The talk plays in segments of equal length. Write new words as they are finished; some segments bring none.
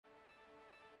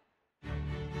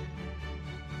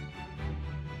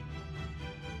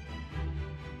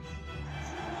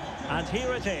And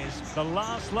here it is, the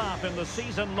last lap in the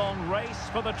season-long race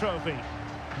for the trophy.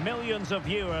 Millions of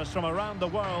viewers from around the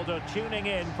world are tuning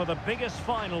in for the biggest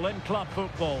final in club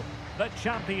football, the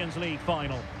Champions League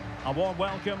final. A warm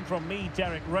welcome from me,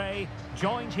 Derek Ray,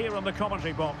 joined here in the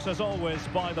commentary box, as always,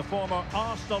 by the former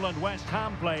Arsenal and West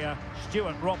Ham player,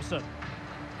 Stuart Robson.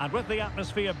 And with the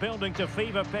atmosphere building to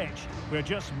fever pitch, we're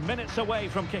just minutes away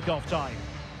from kick-off time.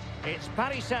 It's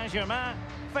Paris Saint-Germain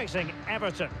facing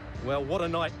Everton. Well, what a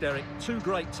night, Derek. Two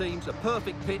great teams, a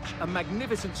perfect pitch, a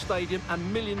magnificent stadium,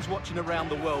 and millions watching around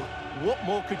the world. What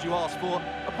more could you ask for,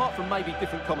 apart from maybe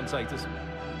different commentators?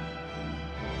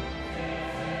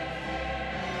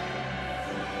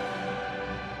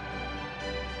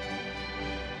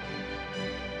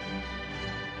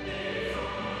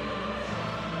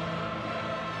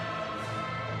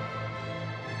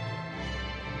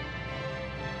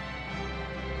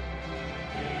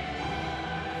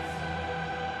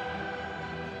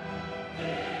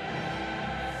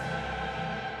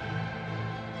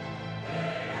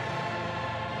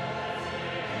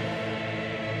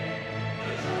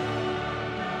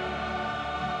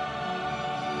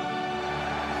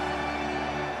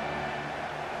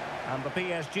 And the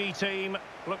PSG team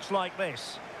looks like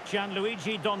this.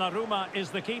 Gianluigi Donnarumma is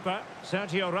the keeper.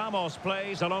 Sergio Ramos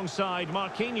plays alongside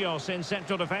Marquinhos in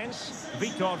central defence.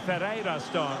 Vitor Ferreira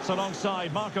starts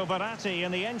alongside Marco Verratti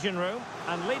in the engine room.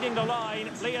 And leading the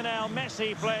line, Lionel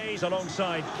Messi plays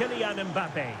alongside Kylian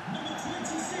Mbappe. Number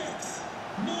 26,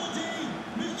 Nordi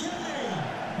Michele.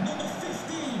 Number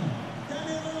 15,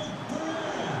 Danilo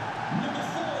Pereira. Number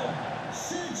 4,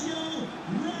 Sergio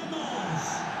Ramos.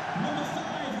 Number 5,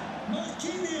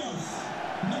 Marquinhos.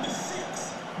 Number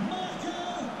 6, Marco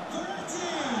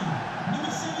Verratti.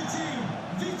 Number 17,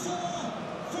 Vitor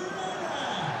Ferreira.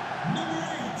 Number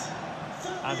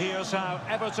 8, And here's how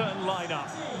Everton line up.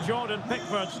 Jordan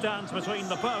Pickford stands between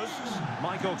the posts.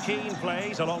 Michael Keane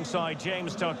plays alongside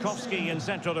James Tarkowski in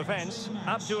central defence.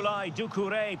 Abdoulaye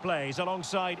Doucouré plays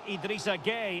alongside Idrissa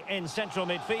Gueye in central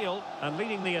midfield. And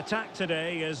leading the attack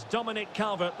today is Dominic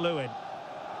Calvert-Lewin.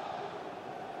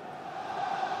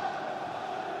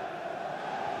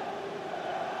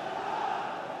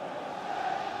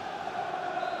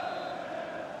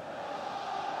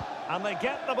 And they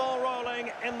get the ball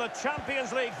rolling in the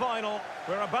Champions League final.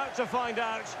 We're about to find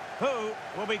out who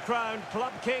will be crowned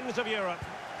Club Kings of Europe.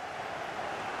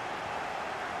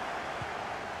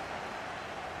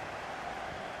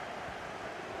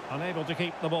 Unable to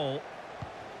keep the ball.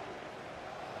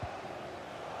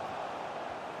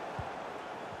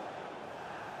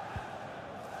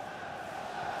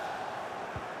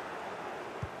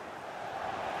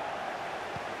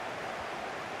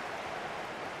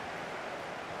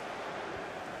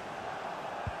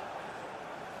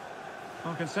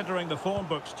 Well, considering the form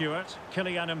book, Stuart,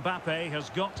 Kylian Mbappe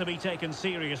has got to be taken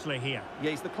seriously here.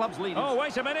 Yeah, he's the club's leader. Oh,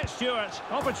 wait a minute, Stuart.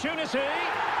 Opportunity.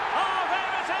 Oh,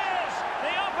 there it is!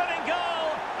 The opening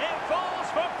goal. It falls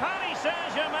for Paris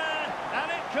Saint-Germain,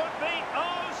 and it could be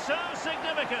oh so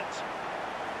significant.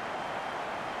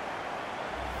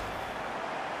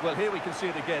 Well, here we can see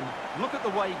it again. Look at the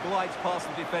way he glides past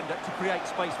the defender to create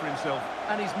space for himself.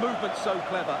 And his movement's so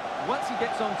clever. Once he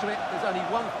gets onto it, there's only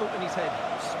one thought in his head.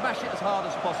 Smash it as hard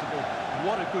as possible.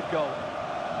 What a good goal.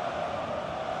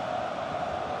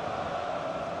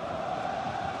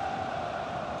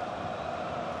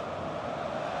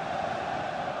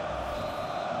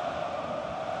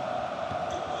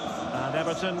 And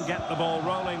Everton get the ball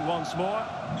rolling once more.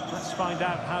 Let's find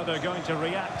out how they're going to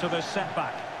react to this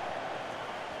setback.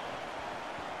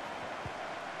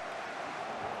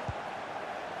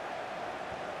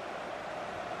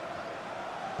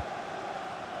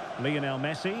 Lionel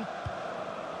Messi.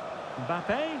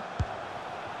 Mbappe.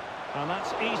 And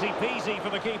that's easy peasy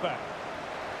for the keeper.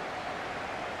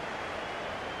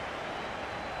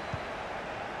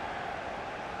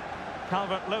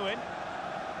 Calvert-Lewin.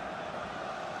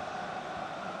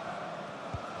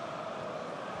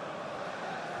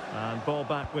 And ball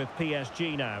back with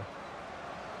PSG now.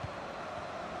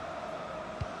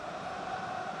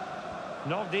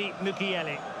 Nordi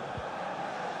Michele.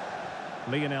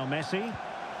 Lionel Messi.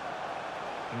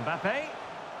 Mbappe.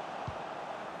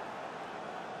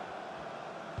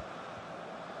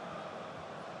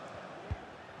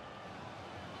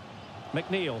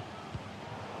 McNeil.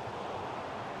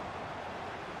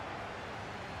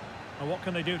 And what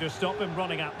can they do to stop him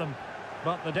running at them?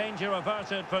 But the danger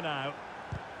averted for now.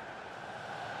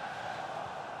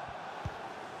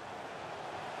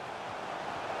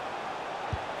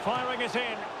 Firing it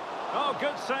in. Oh,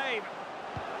 good save.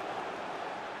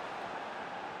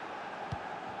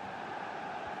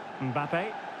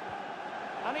 Mbappe.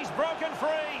 And he's broken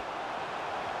free.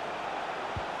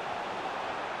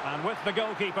 And with the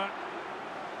goalkeeper.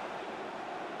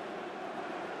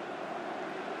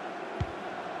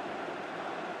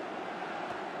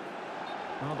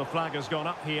 Well, the flag has gone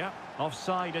up here.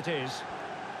 Offside it is.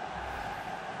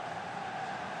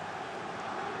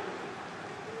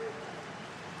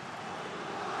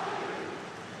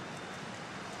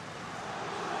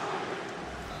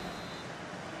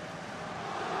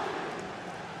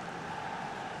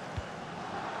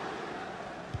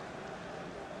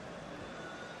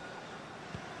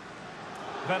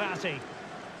 Verratti.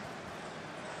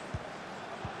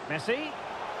 Messi.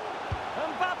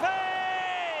 Mbappe!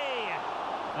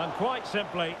 And quite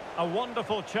simply, a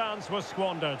wonderful chance was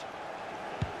squandered.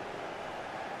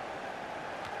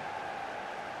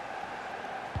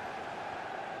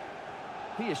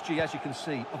 PSG, as you can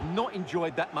see, have not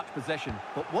enjoyed that much possession,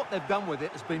 but what they've done with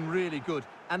it has been really good,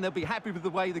 and they'll be happy with the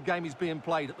way the game is being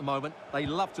played at the moment. They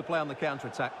love to play on the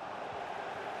counter-attack.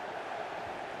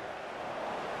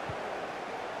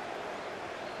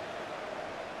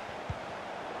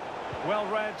 Well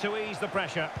read to ease the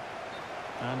pressure.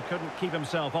 And couldn't keep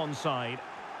himself onside.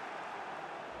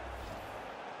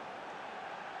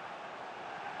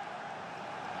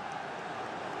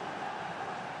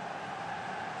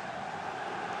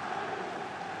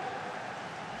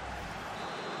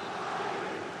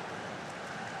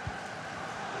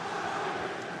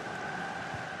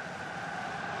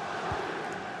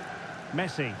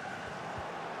 Messi.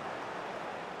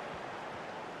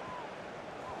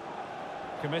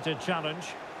 Committed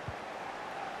challenge.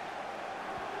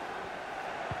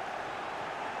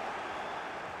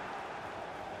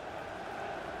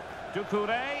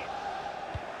 Doucouré.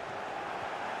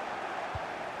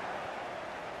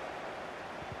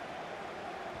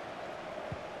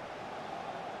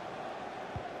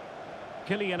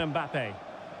 Kylian Mbappe.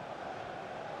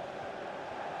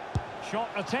 Shot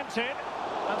attempted.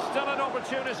 And still an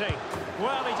opportunity.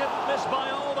 Well, he didn't miss by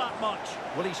all that much.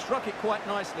 Well, he struck it quite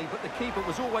nicely, but the keeper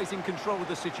was always in control of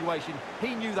the situation.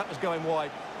 He knew that was going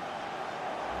wide.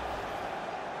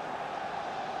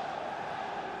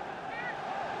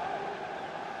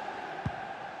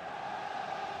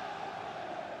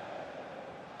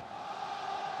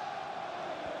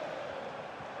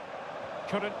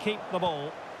 Couldn't keep the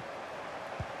ball.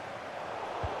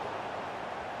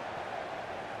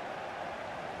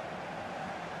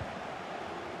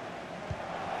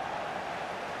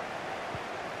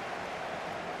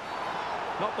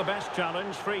 Not the best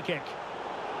challenge, free kick.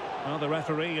 Well, the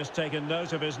referee has taken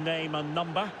note of his name and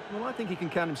number. Well, I think he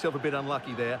can count himself a bit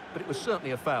unlucky there, but it was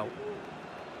certainly a foul.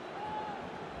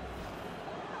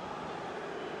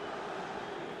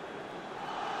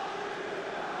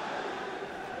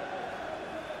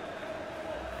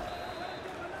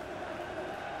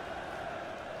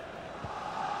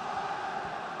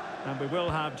 And we will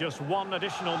have just one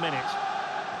additional minute.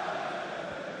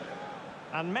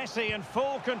 And Messi in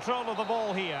full control of the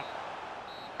ball here.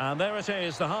 And there it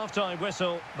is, the half-time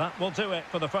whistle. That will do it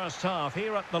for the first half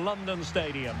here at the London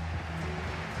Stadium.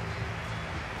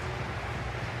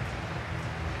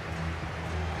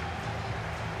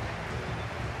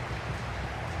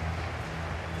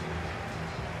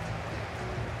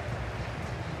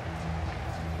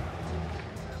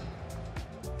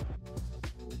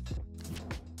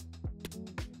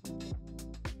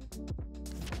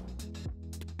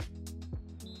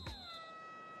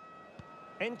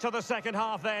 Into the second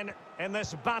half then, in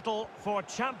this battle for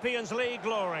Champions League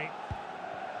glory.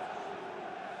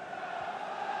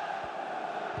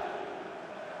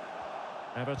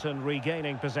 Everton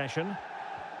regaining possession.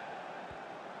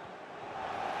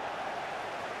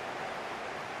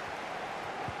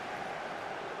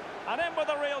 And in with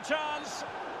a real chance.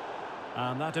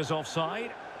 And that is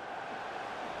offside.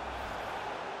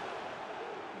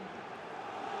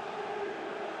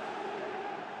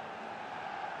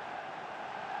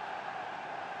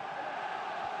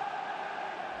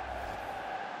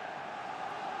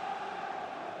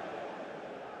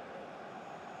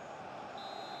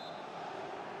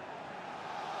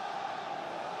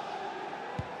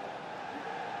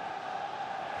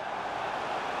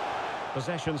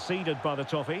 Possession ceded by the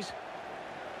Toffees.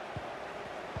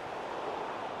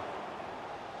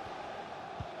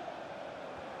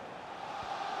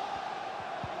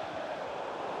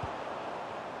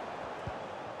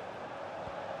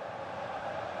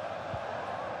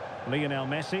 Lionel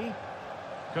Messi.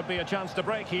 Could be a chance to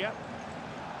break here.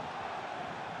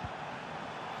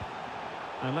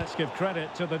 And let's give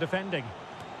credit to the defending.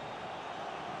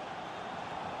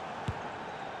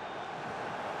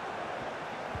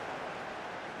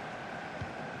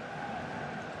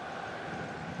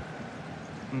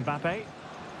 Mbappe.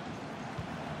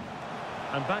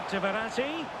 And back to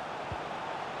Verratti.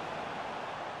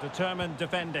 Determined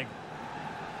defending.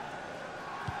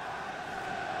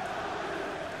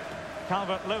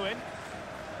 Calvert-Lewin.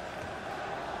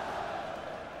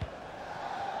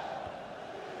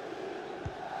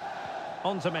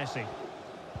 On to Messi.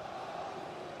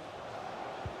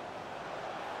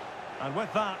 And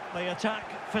with that, the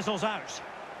attack fizzles out.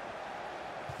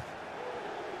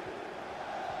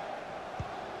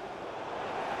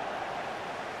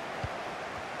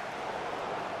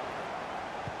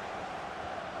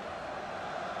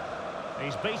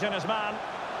 He's beaten his man.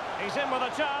 He's in with a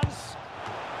chance.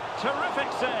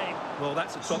 Terrific save. Well,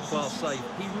 that's a top-class save.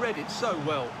 He read it so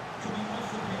well. Coming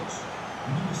off the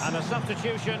pitch, And a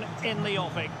substitution in the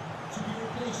offing. to be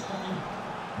replaced by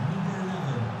number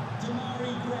 11,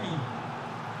 Damari Gray.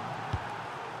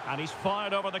 And he's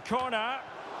fired over the corner.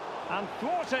 And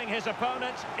thwarting his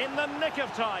opponent in the nick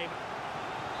of time.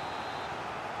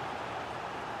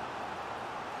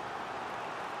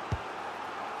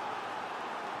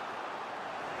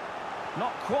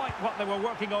 Not quite what they were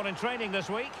working on in training this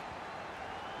week.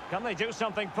 Can they do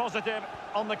something positive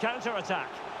on the counter-attack?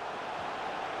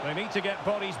 They need to get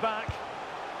bodies back.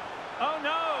 Oh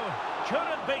no!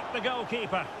 Couldn't beat the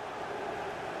goalkeeper.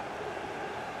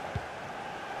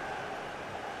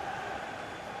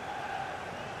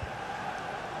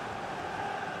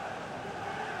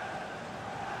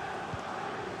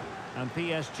 And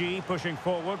PSG pushing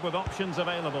forward with options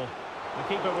available.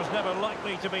 The keeper was never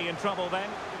likely to be in trouble then.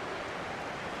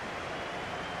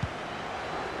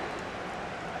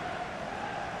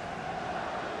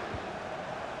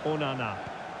 Onana.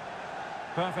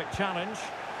 Perfect challenge.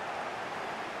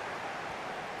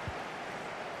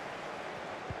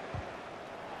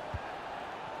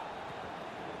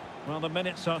 Well, the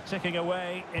minutes are ticking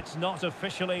away. It's not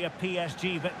officially a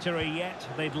PSG victory yet.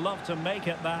 They'd love to make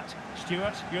it that.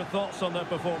 Stuart, your thoughts on their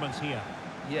performance here?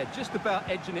 Yeah, just about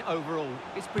edging it overall.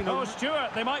 It's been Oh,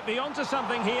 Stuart, they might be onto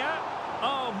something here.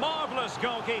 Oh, marvellous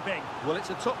goalkeeping. Well, it's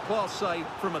a top-class save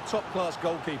from a top-class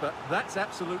goalkeeper. That's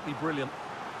absolutely brilliant.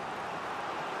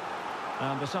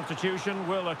 And the substitution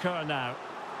will occur now.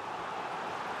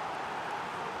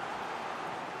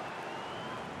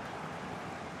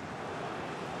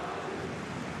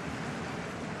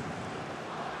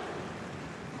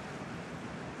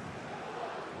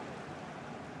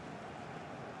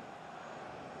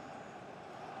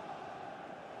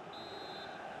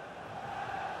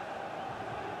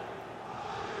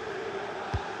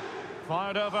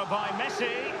 Fired over by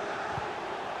Messi.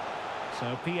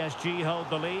 So PSG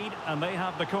hold the lead and they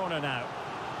have the corner now.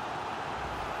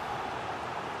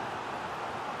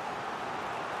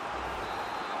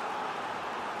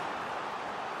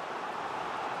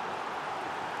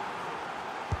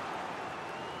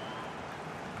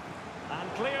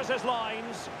 And clears his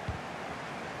lines.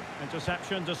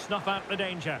 Interception to snuff out the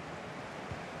danger.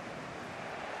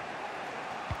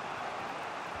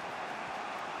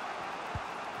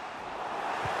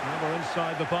 Now we're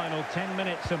inside the final 10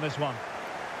 minutes in this one.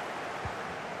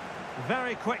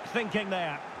 Very quick thinking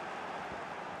there.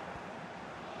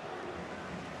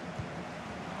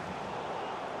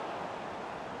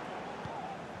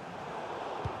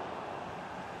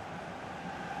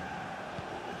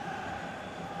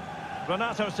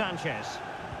 Renato Sanchez.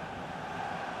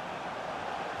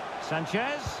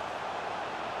 Sanchez.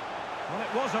 Well,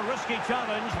 it was a risky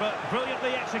challenge, but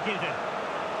brilliantly executed.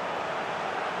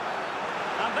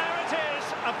 And there it is,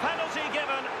 a penalty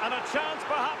given and a chance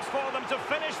perhaps for them to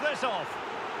finish this off.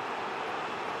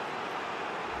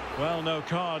 Well, no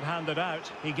card handed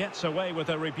out. He gets away with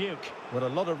a rebuke. Well, a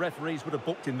lot of referees would have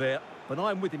booked him there, but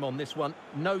I'm with him on this one.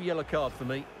 No yellow card for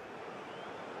me.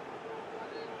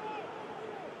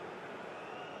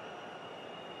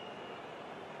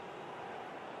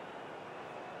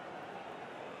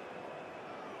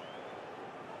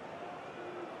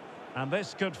 And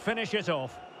this could finish it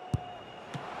off.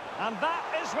 And that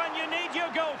is when you need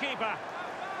your goalkeeper.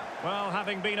 Well,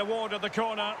 having been awarded the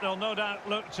corner, they'll no doubt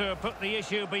look to put the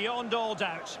issue beyond all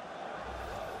doubt.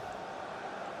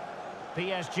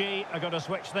 PSG are going to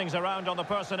switch things around on the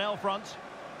personnel front.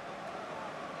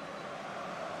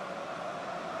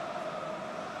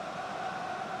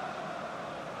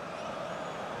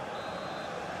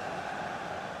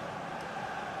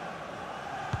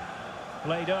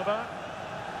 Played over.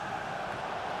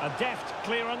 A deft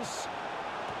clearance.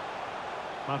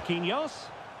 Marquinhos.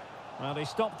 Well, they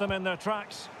stopped them in their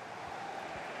tracks.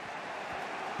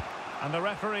 And the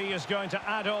referee is going to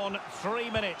add on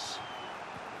 3 minutes.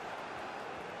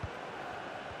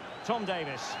 Tom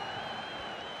Davis.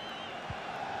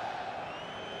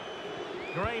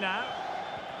 Gray now.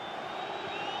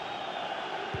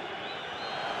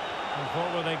 And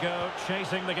forward they go,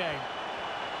 chasing the game.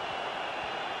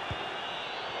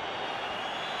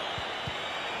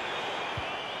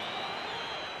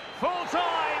 Full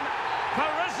time!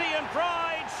 Parisian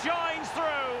pride shines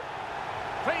through.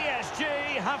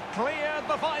 PSG have cleared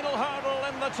the final hurdle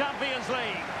in the Champions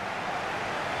League.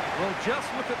 Well, just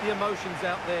look at the emotions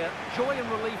out there. Joy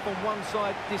and relief on one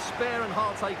side, despair and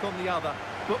heartache on the other.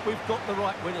 But we've got the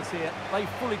right winners here. They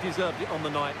fully deserved it on the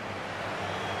night.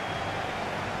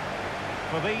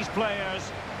 For these players,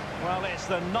 well, it's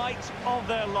the night of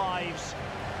their lives.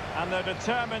 And they're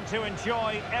determined to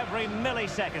enjoy every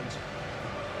millisecond.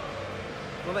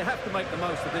 Well, they have to make the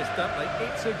most of this, don't they?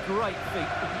 It's a great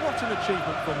feat. What an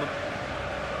achievement from them.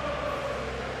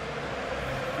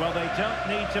 Well, they don't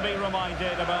need to be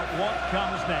reminded about what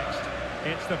comes next.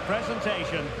 It's the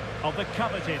presentation of the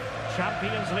coveted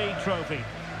Champions League trophy.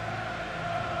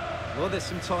 Well, there's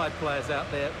some tired players out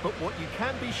there, but what you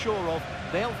can be sure of,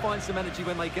 they'll find some energy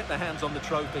when they get their hands on the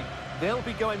trophy. They'll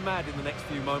be going mad in the next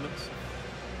few moments.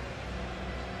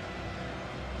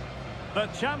 The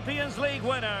Champions League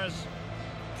winners,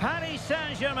 Paris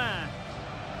Saint-Germain.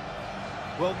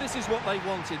 Well, this is what they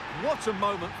wanted. What a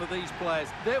moment for these players.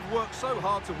 They've worked so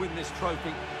hard to win this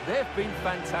trophy. They've been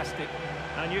fantastic.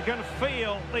 And you can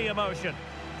feel the emotion.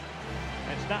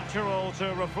 It's natural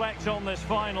to reflect on this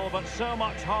final, but so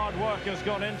much hard work has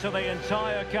gone into the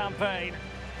entire campaign.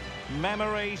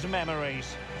 Memories,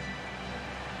 memories.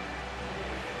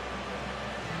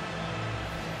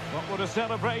 What would a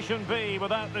celebration be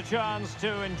without the chance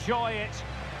to enjoy it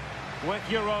with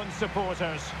your own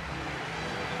supporters?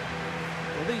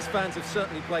 Well, these fans have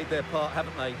certainly played their part,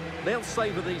 haven't they? They'll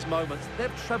savour these moments.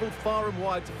 They've travelled far and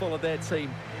wide to follow their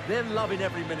team. They're loving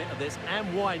every minute of this,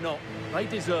 and why not? They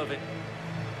deserve it.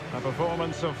 A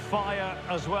performance of fire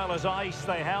as well as ice.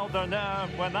 They held their nerve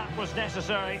when that was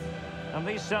necessary. And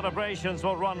these celebrations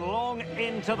will run long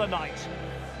into the night.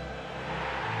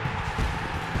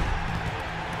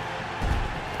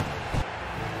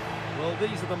 Well,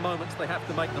 these are the moments they have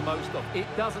to make the most of. It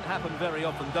doesn't happen very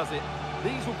often, does it?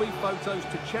 These will be photos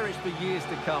to cherish for years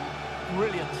to come.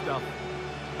 Brilliant stuff.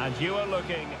 And you are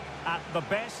looking at the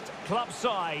best club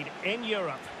side in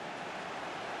Europe.